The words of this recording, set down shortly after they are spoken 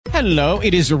Hello,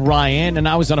 it is Ryan, and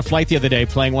I was on a flight the other day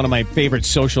playing one of my favorite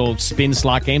social spin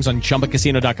slot games on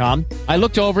ChumbaCasino.com. I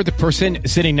looked over at the person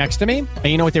sitting next to me, and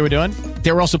you know what they were doing?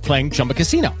 They were also playing Chumba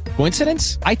Casino.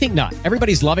 Coincidence? I think not.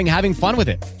 Everybody's loving having fun with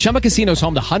it. Chumba Casino is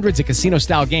home to hundreds of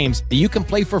casino-style games that you can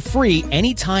play for free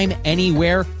anytime,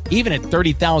 anywhere, even at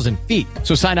 30,000 feet.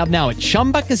 So sign up now at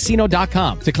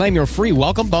ChumbaCasino.com to claim your free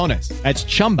welcome bonus. That's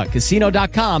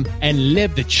ChumbaCasino.com and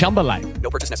live the Chumba life. No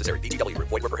purchase necessary. VGW.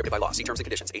 Void where prohibited by law. See terms and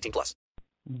conditions. 18 plus.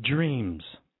 Dreams.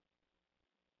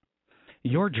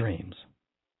 Your dreams.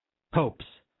 Hopes.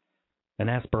 And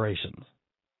aspirations.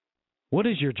 What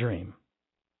is your dream?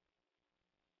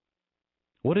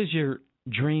 What is your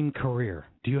dream career?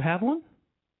 Do you have one?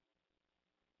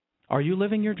 Are you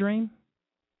living your dream?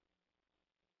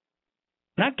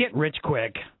 Not get rich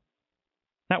quick.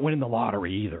 Not winning the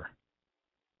lottery either.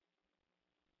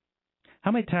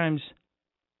 How many times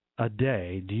a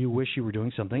day do you wish you were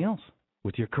doing something else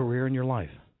with your career and your life?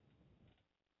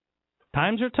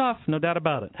 Times are tough, no doubt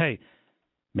about it. Hey,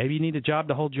 maybe you need a job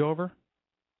to hold you over.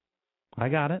 I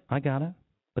got it.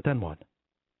 But then what?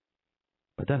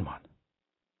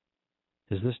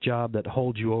 Is this job that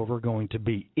holds you over going to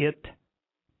be it?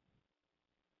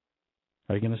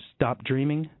 Are you going to stop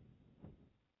dreaming?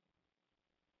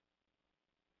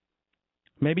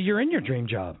 Maybe you're in your dream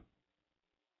job,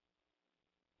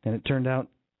 and it turned out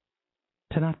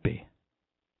to not be.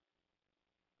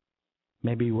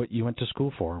 Maybe what you went to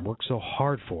school for and worked so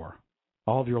hard for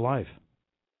all of your life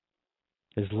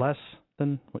is less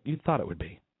than what you thought it would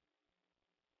be.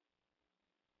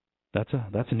 That's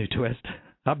a new twist.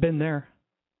 I've been there.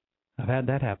 I've had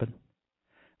that happen.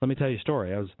 Let me tell you a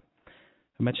story. I was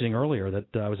mentioning earlier that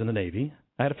I was in the Navy.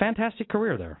 I had a fantastic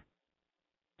career there.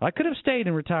 I could have stayed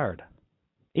and retired.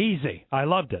 Easy. I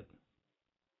loved it.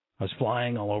 I was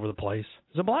flying all over the place.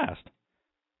 It was a blast.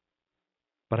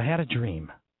 But I had a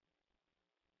dream.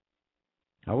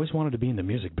 I always wanted to be in the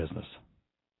music business.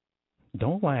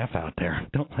 Don't laugh out there.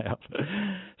 Don't laugh.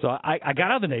 So I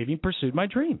got out of the Navy and pursued my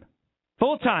dream.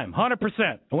 Full time,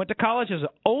 100%. I went to college as an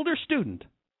older student.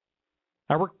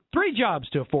 I worked 3 jobs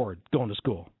to afford going to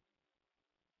school.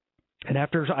 And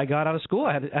after I got out of school,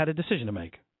 I had a decision to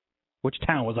make. Which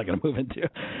town was I going to move into?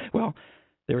 Well,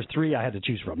 there was 3 I had to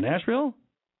choose from: Nashville,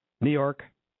 New York,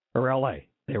 or L.A.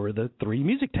 They were the 3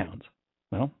 music towns.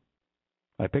 Well,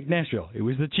 I picked Nashville. It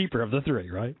was the cheaper of the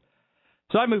 3, right?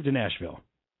 So I moved to Nashville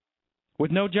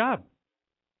with no job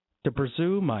to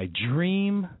pursue my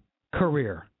dream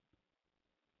career.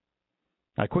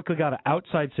 I quickly got an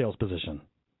outside sales position.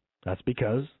 That's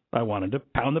because I wanted to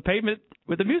pound the pavement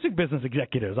with the music business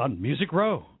executives on Music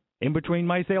Row in between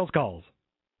my sales calls.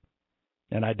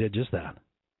 And I did just that.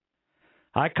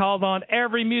 I called on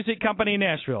every music company in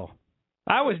Nashville.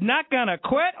 I was not going to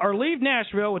quit or leave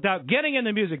Nashville without getting in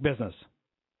the music business.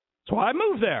 That's why I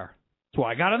moved there. That's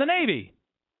why I got in the Navy.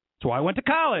 That's why I went to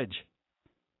college.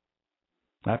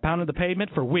 I pounded the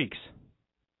pavement for weeks.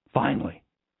 Finally,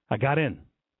 I got in.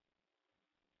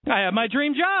 I have my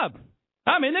dream job.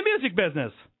 I'm in the music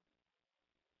business.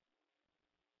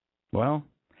 Well,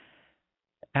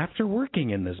 after working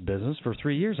in this business for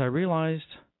 3 years, I realized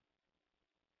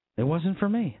it wasn't for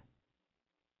me.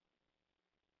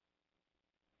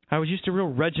 I was used to a real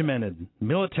regimented,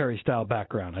 military-style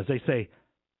background, as they say,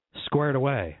 squared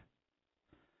away.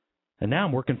 And now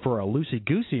I'm working for a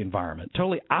loosey-goosey environment,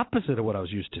 totally opposite of what I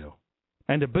was used to.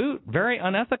 And to boot, very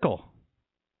unethical.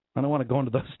 I don't want to go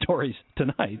into those stories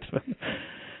tonight.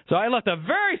 So I left a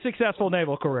very successful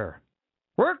naval career,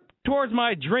 worked towards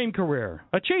my dream career,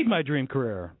 achieved my dream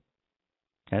career.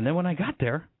 And then when I got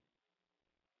there,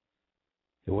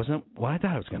 it wasn't what I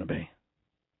thought it was going to be.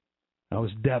 I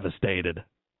was devastated.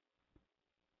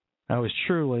 I was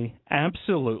truly,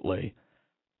 absolutely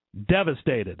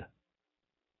devastated.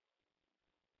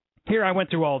 Here I went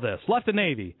through all this, left the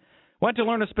Navy, went to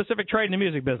learn a specific trade in the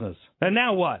music business. And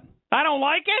now what? I don't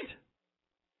like it?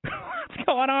 What's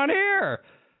going on here?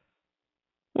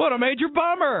 What a major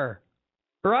bummer,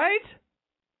 right?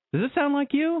 Does this sound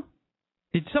like you?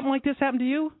 Did something like this happen to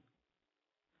you?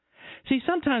 See,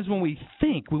 sometimes when we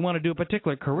think we want to do a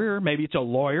particular career, maybe it's a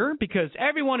lawyer because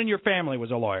everyone in your family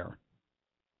was a lawyer.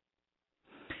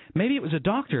 Maybe it was a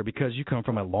doctor because you come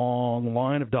from a long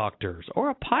line of doctors, or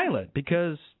a pilot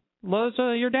because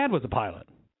your dad was a pilot.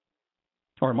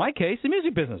 Or in my case, the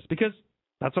music business, because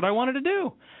that's what I wanted to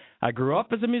do. I grew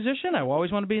up as a musician. I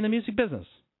always wanted to be in the music business.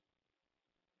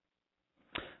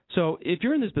 So if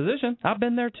you're in this position, I've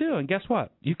been there too. And guess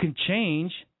what? You can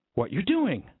change what you're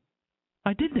doing.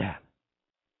 I did that.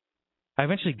 I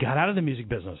eventually got out of the music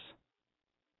business.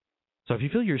 So if you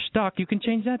feel you're stuck, you can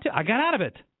change that too. I got out of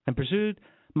it and pursued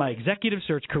my executive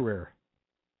search career.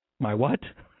 My what?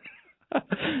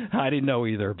 I didn't know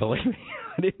either, believe me.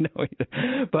 I didn't know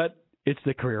either. But it's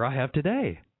the career I have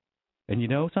today. And you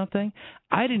know something?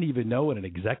 I didn't even know what an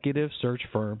executive search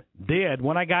firm did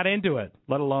when I got into it,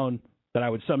 let alone that I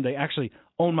would someday actually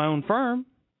own my own firm.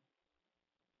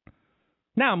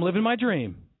 Now I'm living my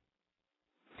dream.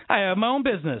 I have my own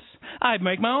business. I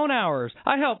make my own hours.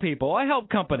 I help people. I help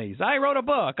companies. I wrote a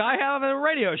book. I have a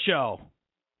radio show.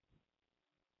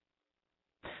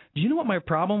 Do you know what my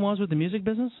problem was with the music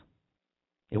business?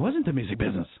 It wasn't the music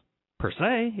business, per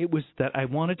se. It was that I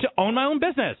wanted to own my own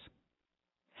business.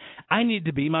 I needed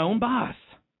to be my own boss.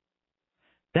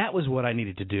 That was what I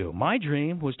needed to do. My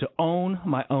dream was to own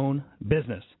my own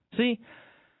business. See,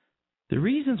 the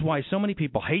reasons why so many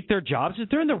people hate their jobs is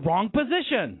they're in the wrong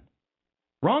position,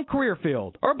 wrong career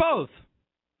field, or both.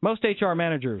 Most HR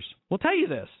managers will tell you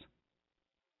this.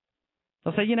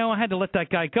 They'll say, I had to let that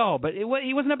guy go, but he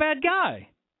wasn't a bad guy.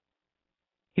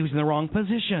 He was in the wrong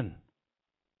position.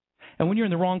 And when you're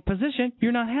in the wrong position,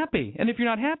 you're not happy. And if you're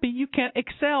not happy, you can't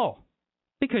excel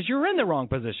because you're in the wrong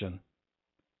position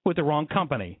with the wrong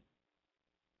company.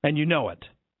 And you know it.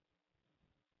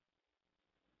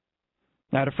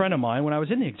 I had a friend of mine when I was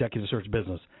in the executive search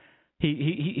business.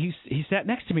 He sat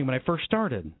next to me when I first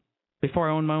started, before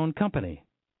I owned my own company.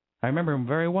 I remember him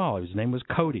very well. His name was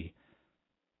Cody.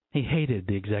 He hated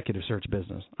the executive search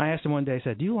business. I asked him one day, I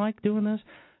said, "Do you like doing this?"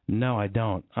 "No, I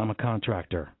don't. I'm a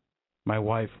contractor. My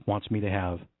wife wants me to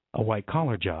have a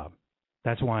white-collar job.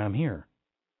 That's why I'm here."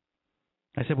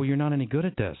 I said, "Well, you're not any good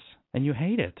at this, and you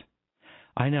hate it."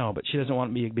 "I know, but she doesn't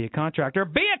want me to be a contractor."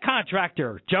 "Be a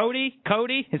contractor,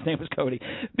 Cody." His name was Cody.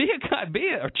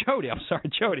 Jody. I'm sorry,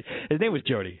 Jody. His name was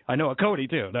Jody. I know a Cody,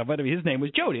 too. No, but his name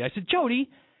was Jody. I said, "Jody,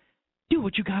 do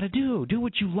what you got to do. Do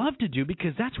what you love to do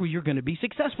because that's where you're going to be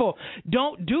successful.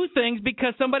 Don't do things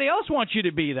because somebody else wants you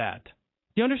to be that."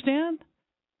 Do you understand?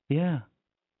 Yeah.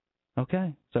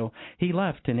 Okay. So he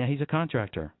left, and now he's a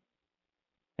contractor.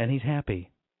 And he's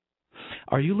happy.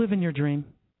 Are you living your dream?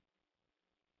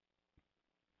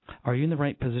 Are you in the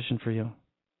right position for you?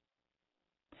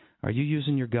 Are you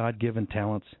using your God-given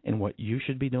talents in what you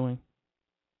should be doing?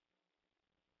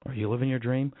 Are you living your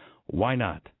dream? Why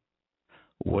not?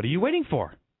 What are you waiting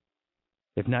for?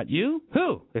 If not you,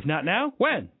 who? If not now,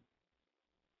 when?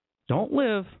 Don't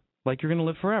live like you're going to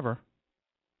live forever.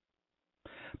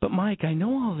 "But Mike, I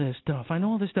know all this stuff. How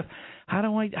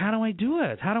do I do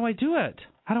it? How do I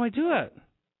do it?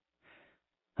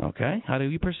 Okay, how do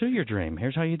you pursue your dream?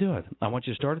 Here's how you do it. I want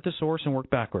you to start at the source and work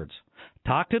backwards.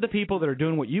 Talk to the people that are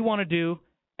doing what you want to do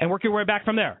and work your way back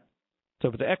from there. So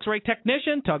if it's an X-ray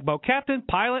technician, tugboat captain,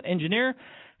 pilot, engineer,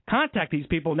 contact these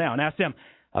people now and ask them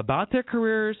about their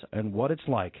careers and what it's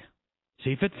like.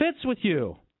 See if it fits with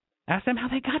you. Ask them how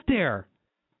they got there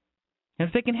and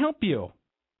if they can help you.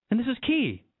 And this is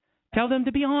key. Tell them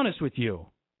to be honest with you,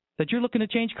 that you're looking to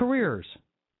change careers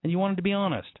and you want them to be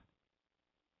honest.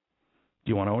 Do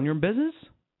you want to own your own business?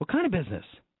 What kind of business?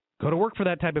 Go to work for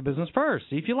that type of business first.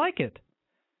 See if you like it.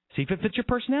 See if it fits your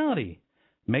personality.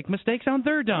 Make mistakes on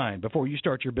their dime before you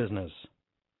start your business.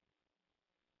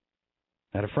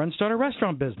 I had a friend start a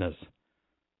restaurant business.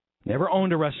 Never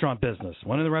owned a restaurant business.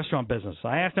 Went in the restaurant business.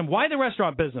 I asked him, "Why the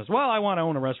restaurant business?" "Well, I want to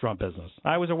own a restaurant business.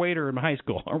 I was a waiter in high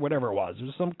school," or whatever it was. It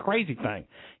was some crazy thing.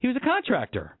 He was a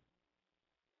contractor.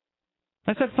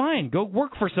 I said, "Fine, go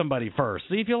work for somebody first.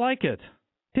 See if you like it."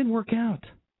 Didn't work out.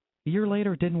 A year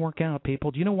later, it didn't work out,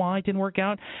 people. Do you know why it didn't work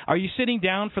out? Are you sitting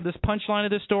down for this punchline of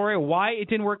this story? Why it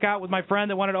didn't work out with my friend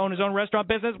that wanted to own his own restaurant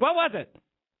business? What was it?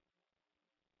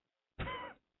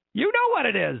 You know what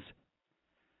it is.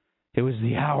 It was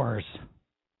the hours.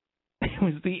 It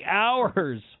was the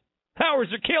hours.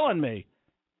 Hours are killing me.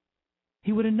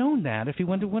 He would have known that if he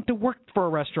went to work for a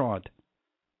restaurant.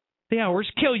 The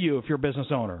hours kill you if you're a business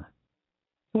owner.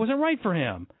 It wasn't right for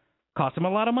him. Cost him a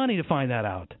lot of money to find that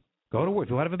out. Go to work. If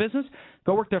you want to have a business,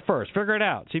 go work there first. Figure it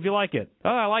out. See if you like it. Oh,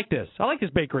 I like this. I like this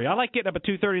bakery. I like getting up at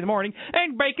 2:30 in the morning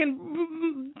and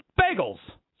baking bagels.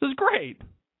 This is great.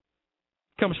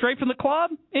 Come straight from the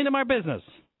club into my business.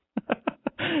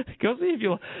 Go see if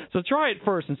you. So try it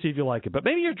first and see if you like it. But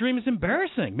maybe your dream is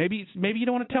embarrassing. Maybe you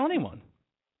don't want to tell anyone.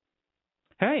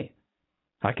 Hey,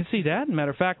 I can see that.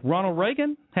 Matter of fact, Ronald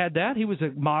Reagan had that. He was a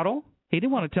model. He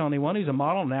didn't want to tell anyone. He was a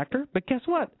model and actor. But guess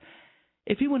what?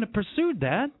 If he wouldn't have pursued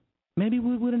that, maybe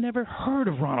we would have never heard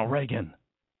of Ronald Reagan.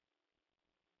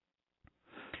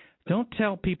 Don't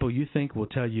tell people you think will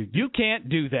tell you, you can't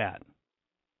do that.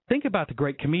 Think about the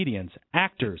great comedians,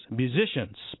 actors,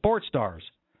 musicians, sports stars.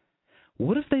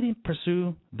 What if they didn't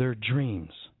pursue their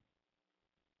dreams?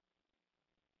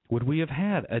 Would we have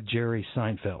had a Jerry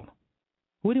Seinfeld?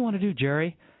 What do you want to do,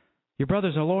 Jerry? Your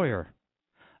brother's a lawyer.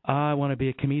 I want to be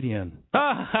a comedian.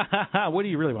 What do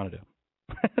you really want to do?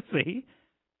 See?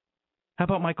 How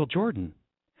about Michael Jordan?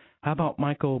 How about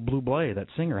Michael Bublé, that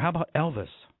singer? How about Elvis?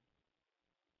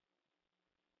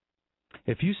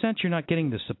 If you sense you're not getting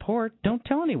the support, don't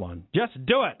tell anyone. Just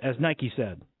do it, as Nike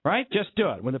said, right? Just do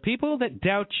it. When the people that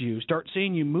doubt you start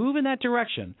seeing you move in that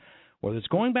direction, whether it's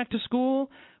going back to school,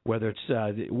 whether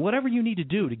it's whatever you need to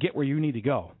do to get where you need to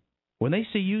go, when they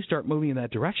see you start moving in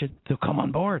that direction, they'll come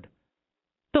on board.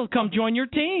 They'll come join your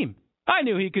team. I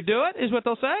knew he could do it, is what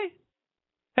they'll say.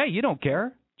 Hey, you don't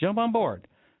care. Jump on board.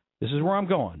 This is where I'm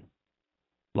going.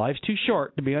 Life's too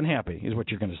short to be unhappy, is what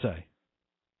you're going to say.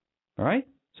 All right?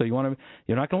 So you're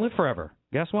not going to live forever.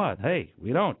 Guess what? Hey,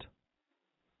 we don't.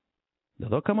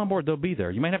 They'll come on board. They'll be there.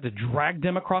 You might have to drag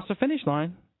them across the finish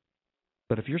line.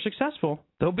 But if you're successful,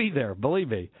 they'll be there. Believe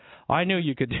me. I knew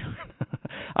you could do it.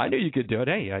 I knew you could do it.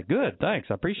 Hey, good. Thanks.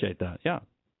 I appreciate that. Yeah.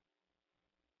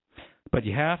 But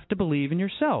you have to believe in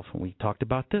yourself. We talked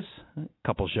about this a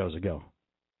couple shows ago.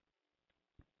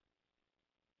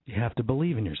 You have to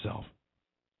believe in yourself.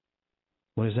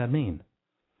 What does that mean?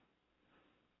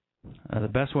 The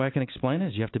best way I can explain it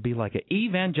is you have to be like an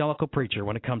evangelical preacher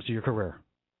when it comes to your career.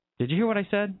 Did you hear what I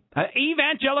said? An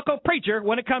evangelical preacher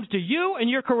when it comes to you and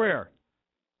your career.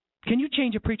 Can you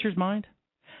change a preacher's mind?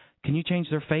 Can you change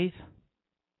their faith?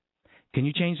 Can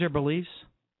you change their beliefs?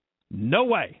 No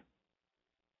way.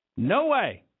 No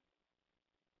way.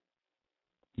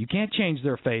 You can't change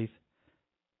their faith.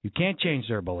 You can't change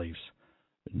their beliefs.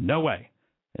 No way.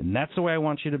 And that's the way I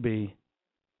want you to be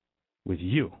with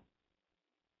you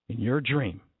in your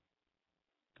dream.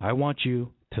 I want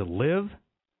you to live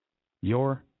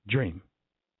your dream.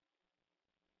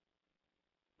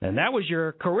 And that was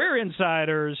your Career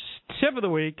Insider's Tip of the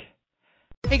Week.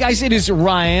 Hey guys, it is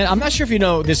Ryan. I'm not sure if you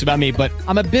know this about me, but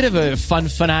I'm a bit of a fun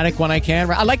fanatic when I can.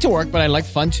 I like to work, but I like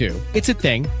fun too. It's a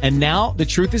thing. And now the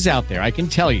truth is out there. I can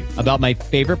tell you about my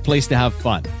favorite place to have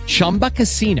fun. Chumba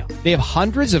Casino. They have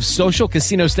hundreds of social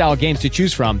casino style games to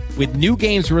choose from with new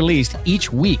games released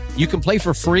each week. You can play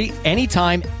for free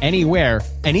anytime, anywhere.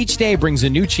 And each day brings a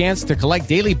new chance to collect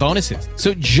daily bonuses.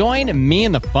 So join me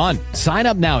in the fun. Sign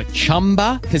up now at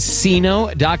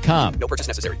ChumbaCasino.com. No purchase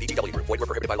necessary. VGW Group. Void where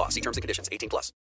prohibited by law. See terms and conditions. 18+.